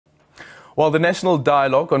Well, the National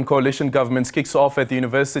Dialogue on Coalition Governments kicks off at the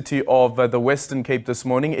University of the Western Cape this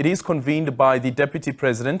morning. It is convened by the Deputy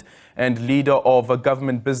President and Leader of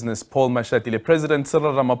Government Business, Paul Mashatile. President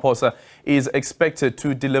Cyril Ramaphosa is expected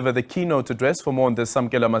to deliver the keynote address. For more on this,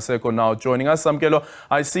 Samkele Maseko now joining us. Samkele,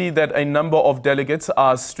 I see that a number of delegates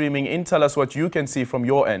are streaming in. Tell us what you can see from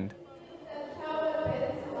your end.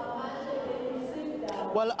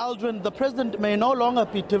 Well, Aldrin, the president may no longer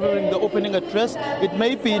be delivering the opening address. It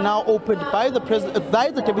may be now opened by the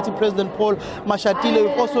Deputy President Paul Mashatile.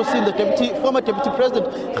 We've also seen the former Deputy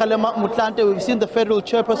President Kgalema Motlanthe. We've seen the federal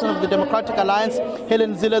chairperson of the Democratic Alliance,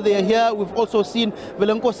 Helen Zille. They are here. We've also seen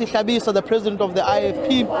Velenkosi Hlabisa, the president of the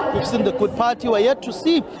IFP. We've seen the Good Party. We're yet to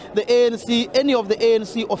see the ANC, any of the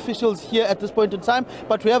ANC officials here at this point in time.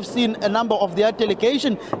 But we have seen a number of their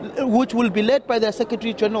delegation, which will be led by their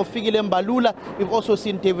Secretary General Fikile Mbalula. We've also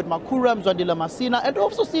seen David Makura, Mzwandile Masina, and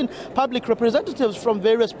also seen public representatives from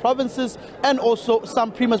various provinces and also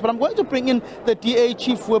some premiers. But I'm going to bring in the DA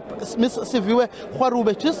Chief Whip Siviwe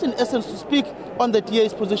Gwarube, just in essence to speak on the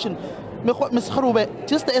DA's position. Ms. Gwarube,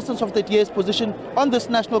 just the essence of the DA's position on this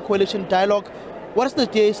national coalition dialogue. What is the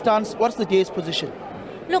DA's stance? What is the DA's position?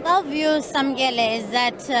 Look, our view, Samkele, is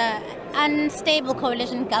that unstable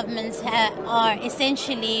coalition governments are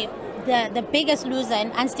essentially the biggest loser in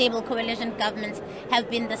unstable coalition governments have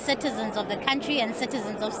been the citizens of the country and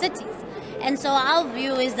citizens of cities. And so our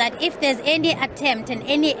view is that if there's any attempt and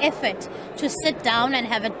any effort to sit down and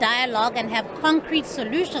have a dialogue and have concrete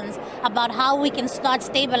solutions about how we can start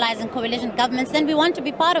stabilizing coalition governments, then we want to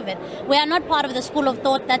be part of it. We are not part of the school of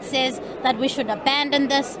thought that says that we should abandon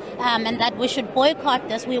this and that we should boycott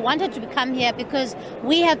this. We wanted to come here because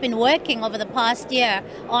we have been working over the past year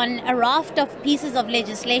on a raft of pieces of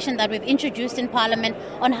legislation that we've introduced in Parliament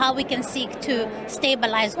on how we can seek to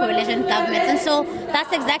stabilize coalition governments. And so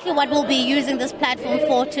that's exactly what we'll be using this platform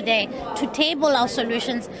for today, to table our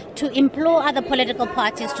solutions, to implore other political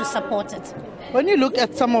parties to support it. When you look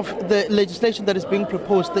at some of the legislation that is being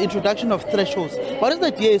proposed, the introduction of thresholds, what is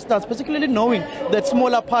the DA stance, particularly knowing that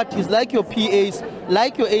smaller parties like your PAs,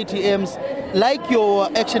 like your ATMs, like your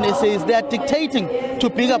Action SAs, they are dictating to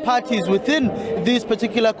bigger parties within these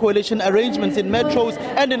particular coalition arrangements in metros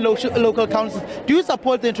and in local councils? Do you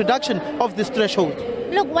support the introduction of this threshold?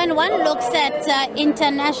 Look, when one looks at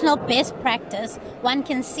international best practice, one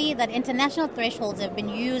can see that international thresholds have been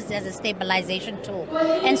used as a stabilization tool.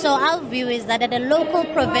 And so our view is that at a local,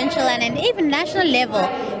 provincial, and even national level,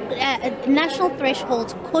 national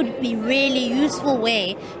thresholds could be really useful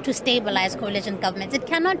way to stabilize coalition governments. It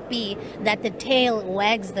cannot be that the tail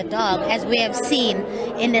wags the dog, as we have seen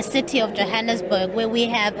in the city of Johannesburg, where we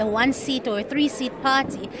have a 1-seat or a 3-seat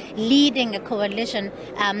party leading a coalition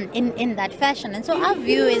in that fashion. And so our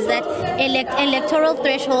view is that electoral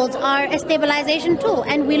thresholds are a stabilization tool,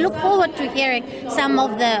 and we look forward to hearing some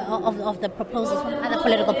of the proposals from other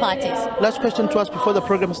political parties. Last question to us before the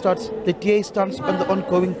program starts. The DA stance on the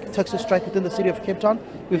ongoing taxi strike within the city of Cape Town.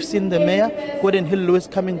 We've seen the mayor, Gordon Hill-Lewis,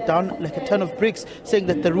 coming down like a ton of bricks, saying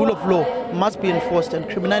that the rule of law must be enforced and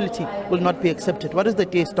criminality will not be accepted. What is the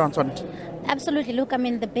DA stance on it? Absolutely. Look, I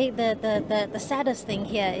mean, the saddest thing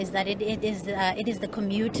here is that it is the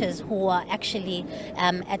commuters who are actually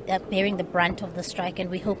bearing the brunt of the strike, and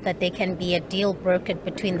we hope that there can be a deal brokered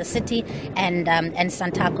between the city and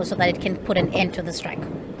Santaco so that it can put an end to the strike.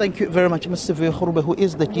 Thank you very much, Ms. Siviwe Gwarube, who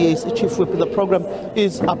is the DA's Chief Whip. The program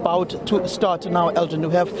is about to start now, Elgin.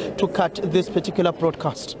 We have to cut this particular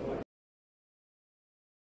broadcast.